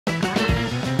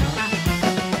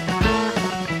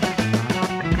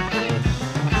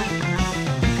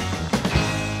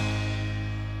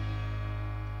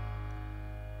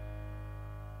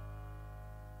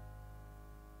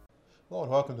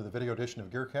welcome to the video edition of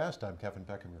GearCast. I'm Kevin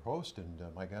Peckham, your host, and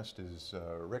my guest is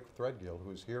Rick Threadgill,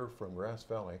 who's here from Grass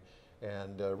Valley.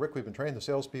 And Rick, we've been training the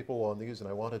salespeople on these, and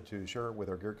I wanted to share it with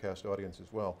our GearCast audience as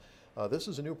well. This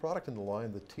is a new product in the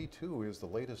line. The T2 is the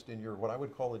latest in your, what I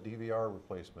would call a DVR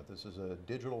replacement. This is a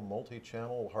digital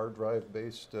multi-channel hard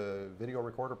drive-based video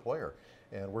recorder player.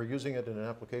 And we're using it in an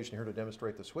application here to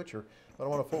demonstrate the switcher. But I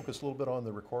want to focus a little bit on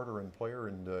the recorder and player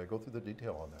and go through the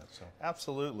detail on that. So.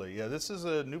 Absolutely. Yeah, this is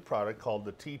a new product called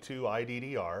the T2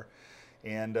 iDDR.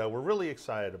 And we're really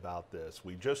excited about this.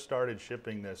 We just started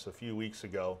shipping this a few weeks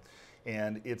ago.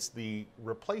 And it's the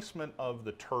replacement of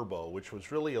the Turbo, which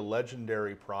was really a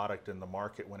legendary product in the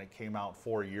market when it came out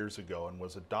 4 years ago and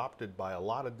was adopted by a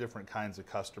lot of different kinds of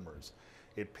customers.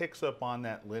 It picks up on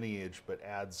that lineage but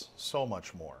adds so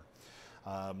much more.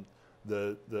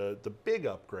 The big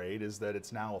upgrade is that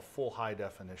it's now a full high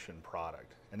definition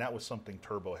product, and that was something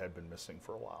Turbo had been missing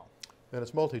for a while. And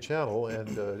it's multi-channel, and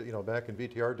you know, back in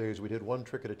VTR days we did one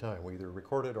trick at a time. We either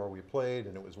recorded or we played,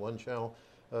 and it was one channel.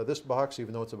 This box,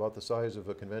 even though it's about the size of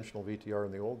a conventional VTR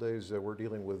in the old days, we're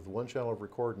dealing with one channel of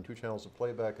record and 2 channels of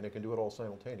playback, and it can do it all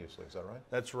simultaneously. Is that right?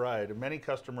 That's right. Many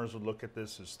customers would look at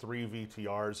this as 3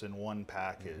 VTRs in one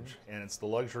package, and it's the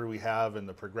luxury we have in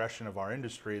the progression of our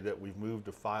industry that we've moved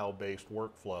to file-based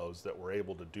workflows that we're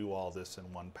able to do all this in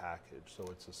one package. So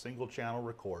it's a single channel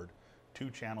record, 2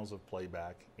 channels of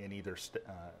playback in either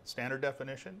standard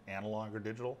definition, analog or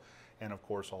digital, and of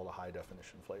course all the high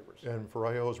definition flavors. And for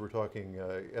IOs, we're talking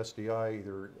SDI,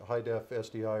 either high def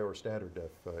SDI or standard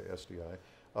def SDI.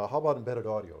 How about embedded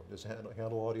audio? Does it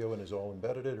handle audio and is all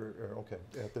embedded it, or okay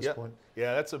at this point?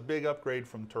 Yeah, that's a big upgrade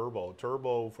from Turbo.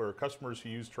 Turbo, for customers who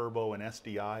use Turbo and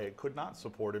SDI, it could not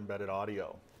support embedded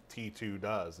audio. T2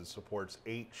 does. It supports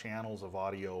 8 channels of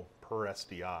audio per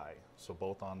SDI, so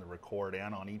both on the record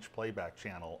and on each playback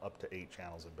channel, up to 8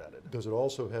 channels embedded. Does it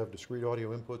also have discrete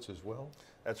audio inputs as well?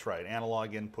 That's right,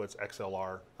 analog inputs,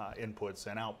 XLR inputs,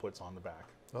 and outputs on the back.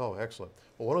 Oh, excellent.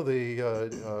 Well, one of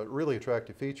the really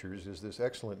attractive features is this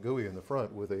excellent GUI in the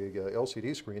front with a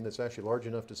LCD screen that's actually large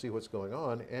enough to see what's going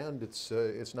on, and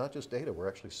it's not just data. We're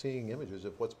actually seeing images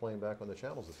of what's playing back on the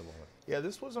channels at the moment. Yeah,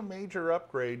 this was a major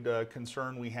upgrade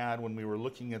concern we had when we were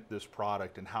looking at this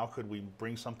product and how could we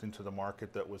bring something to the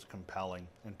market that was compelling.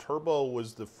 And Turbo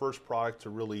was the first product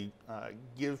to really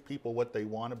give people what they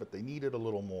wanted, but they needed a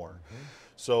little more.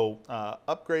 So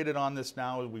upgraded on this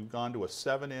now, we've gone to a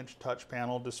 7-inch touch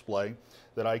panel display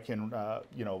that I can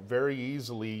you know, very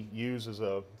easily use as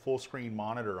a full screen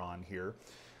monitor on here.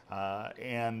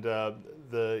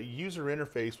 The user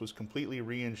interface was completely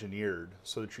re-engineered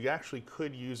so that you actually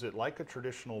could use it like a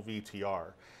traditional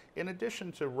VTR. In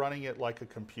addition to running it like a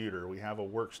computer, we have a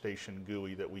workstation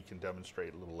GUI that we can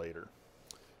demonstrate a little later.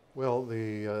 Well,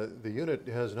 the unit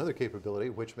has another capability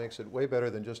which makes it way better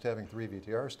than just having 3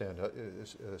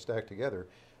 VTRs stacked together.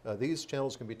 These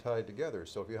channels can be tied together,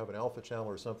 so if you have an alpha channel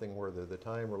or something where the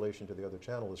time relation to the other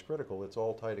channel is critical, it's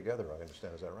all tied together, I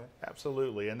understand. Is that right?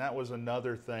 Absolutely, and that was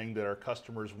another thing that our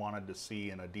customers wanted to see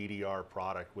in a DDR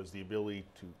product, was the ability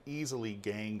to easily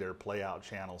gang their playout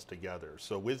channels together.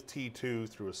 So with T2,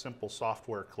 through a simple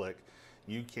software click,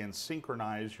 you can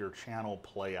synchronize your channel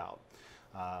playout.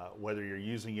 Whether you're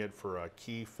using it for a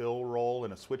key fill roll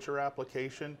in a switcher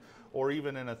application or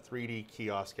even in a 3D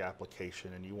kiosk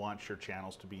application, and you want your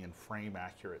channels to be in frame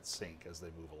accurate sync as they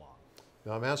move along.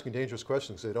 Now I'm asking dangerous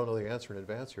questions because I don't know the answer in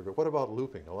advance here, but what about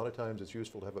looping? A lot of times it's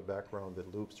useful to have a background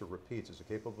that loops or repeats. Is it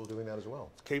capable of doing that as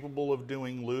well? It's capable of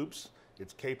doing loops.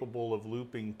 It's capable of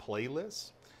looping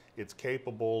playlists. It's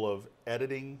capable of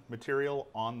editing material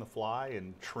on the fly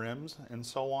and trims and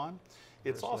so on.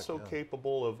 It's also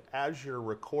capable of, as you're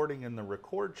recording in the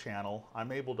record channel,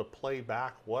 I'm able to play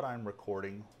back what I'm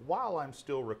recording while I'm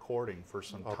still recording for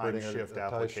some time shift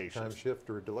applications. Time shift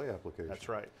or delay application. That's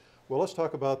right. Well, let's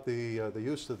talk about the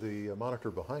use of the monitor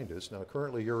behind us. Now,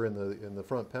 currently you're in the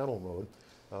front panel mode.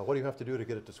 What do you have to do to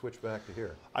get it to switch back to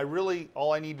here?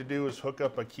 All I need to do is hook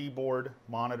up a keyboard,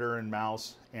 monitor, and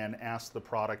mouse and ask the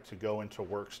product to go into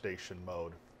workstation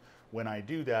mode. When I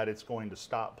do that, it's going to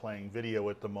stop playing video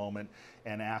at the moment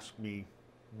and ask me,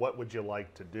 what would you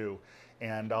like to do?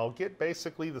 And I'll get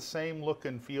basically the same look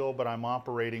and feel, but I'm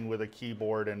operating with a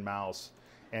keyboard and mouse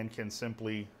and can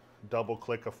simply double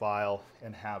click a file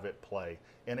and have it play.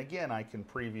 And again, I can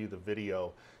preview the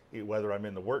video whether I'm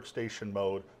in the workstation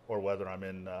mode or whether I'm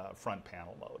in front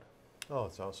panel mode. Oh,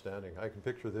 it's outstanding. I can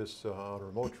picture this on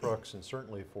remote trucks and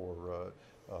certainly for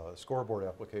scoreboard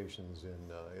applications in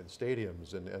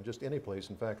stadiums and just any place.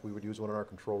 In fact, we would use one in our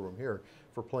control room here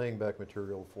for playing back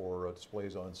material for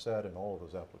displays on set and all of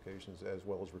those applications, as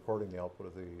well as recording the output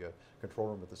of the control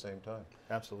room at the same time.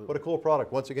 Absolutely. What a cool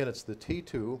product. Once again, it's the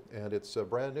T2, and it's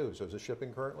brand new. So is it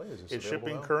shipping currently? It's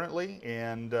shipping currently,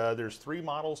 and there's 3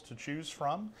 models to choose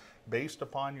from based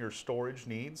upon your storage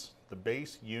needs. The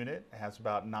base unit has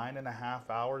about 9.5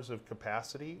 hours of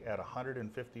capacity at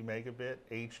 150 megabit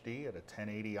HD at a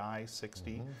 1080i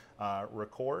 60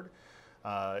 record.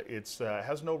 It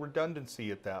has no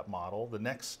redundancy at that model. The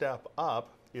next step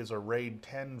up is a RAID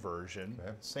 10 version,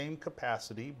 same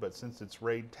capacity, but since it's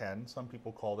RAID 10, some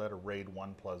people call that a RAID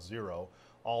 1+0,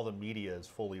 all the media is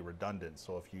fully redundant.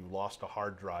 So if you lost a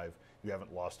hard drive, you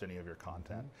haven't lost any of your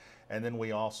content. And then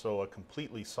we also a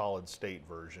completely solid state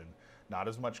version, not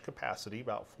as much capacity,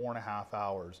 about 4.5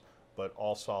 hours, but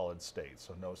all solid state,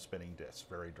 so no spinning disks,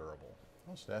 very durable.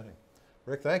 Outstanding.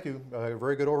 Rick, thank you. A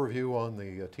very good overview on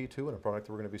the T2 and a product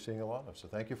that we're going to be seeing a lot of. So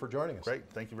thank you for joining us. Great,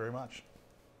 thank you very much.